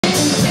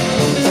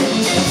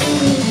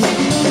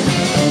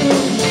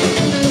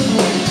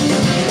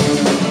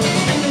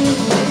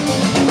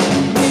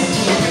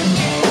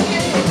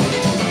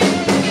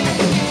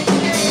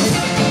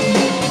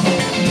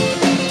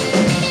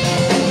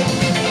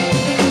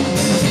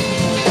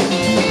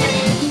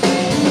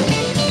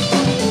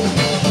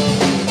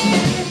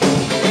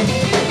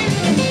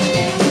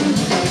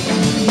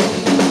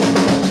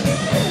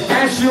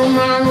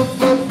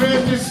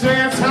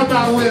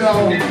I went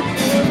on.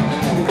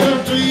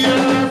 After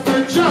year,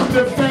 I jumped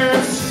the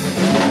fence.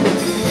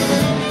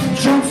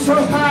 Jumped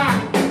so high,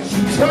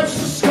 she touched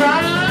the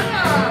sky.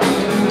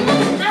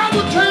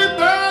 Never came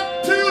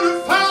back till the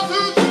 4th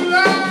of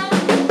July.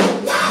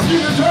 Walk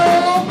in the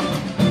door.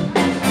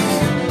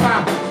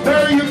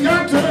 There you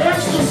got to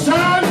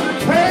exercise the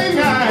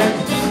canine.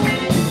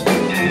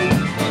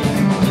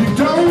 You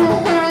don't know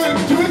how to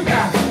do it.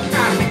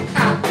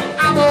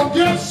 I'm gonna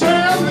get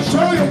Sam to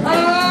show you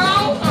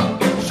how.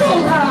 Show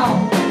how.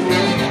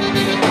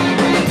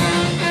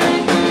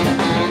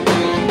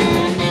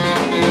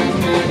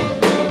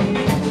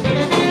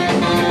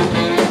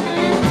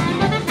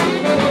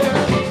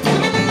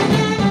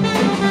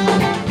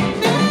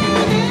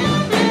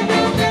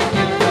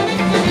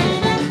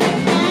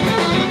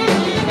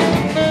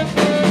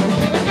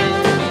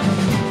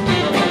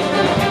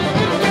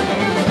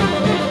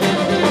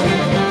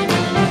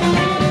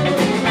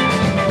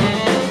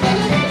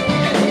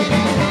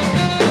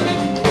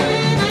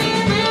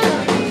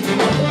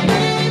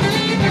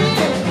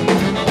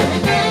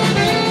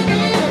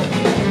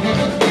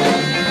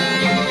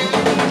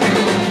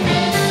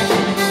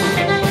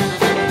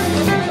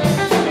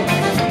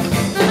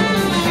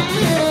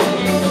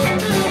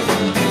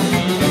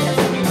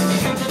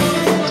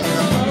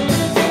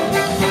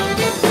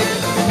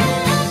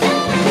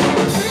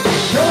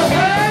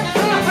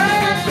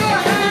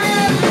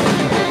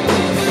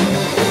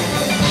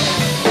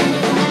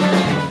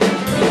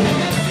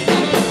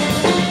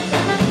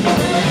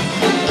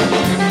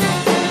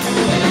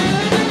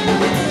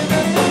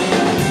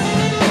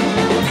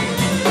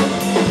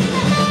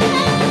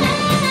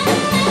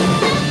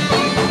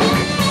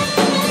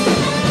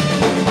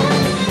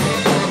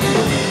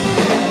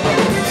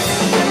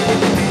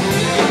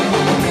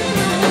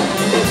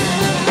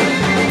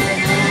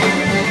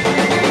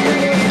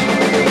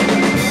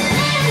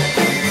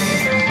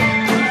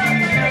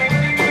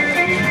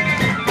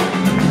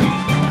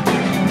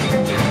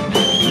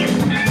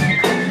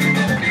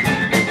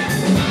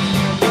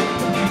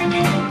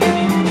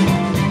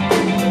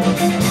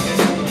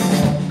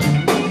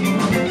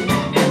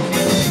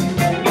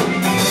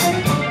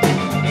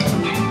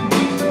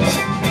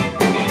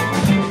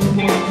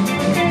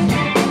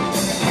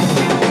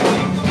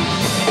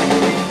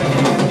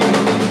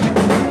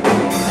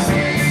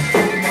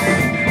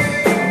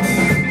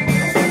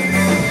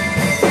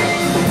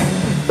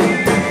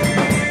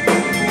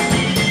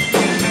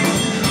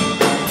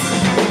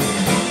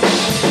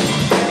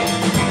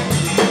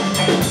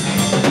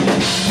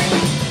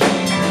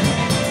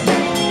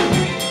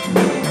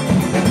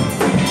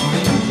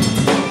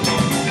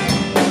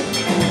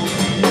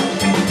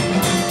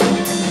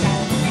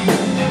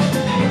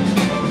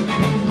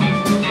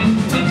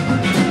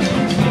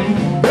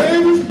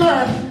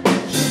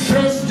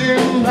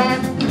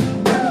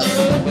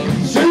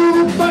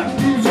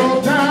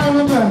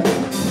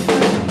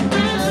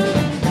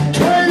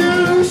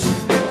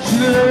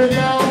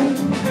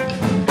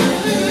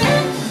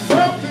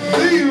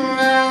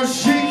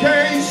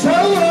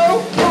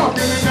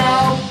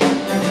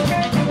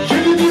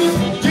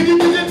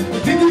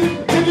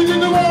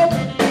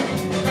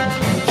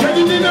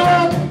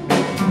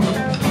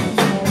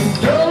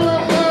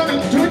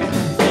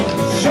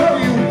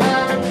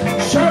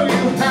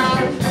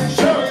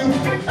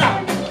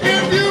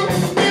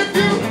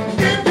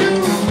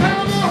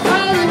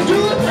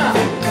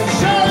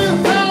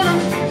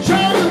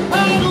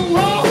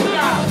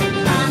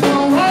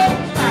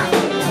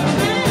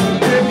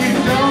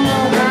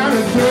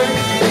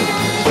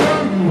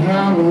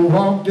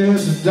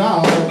 There's a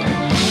dog.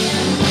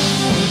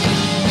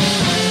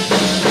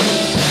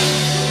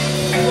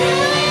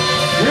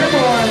 Hey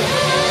boy.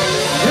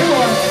 Hey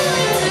boy.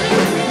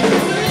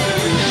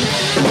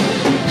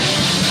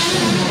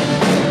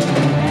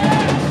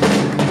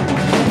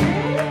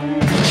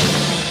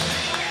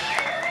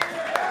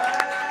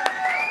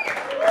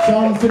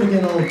 Sean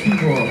Finnigan on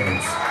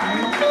keyboards.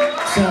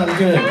 Sound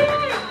good.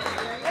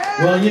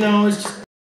 Well, you know, it's just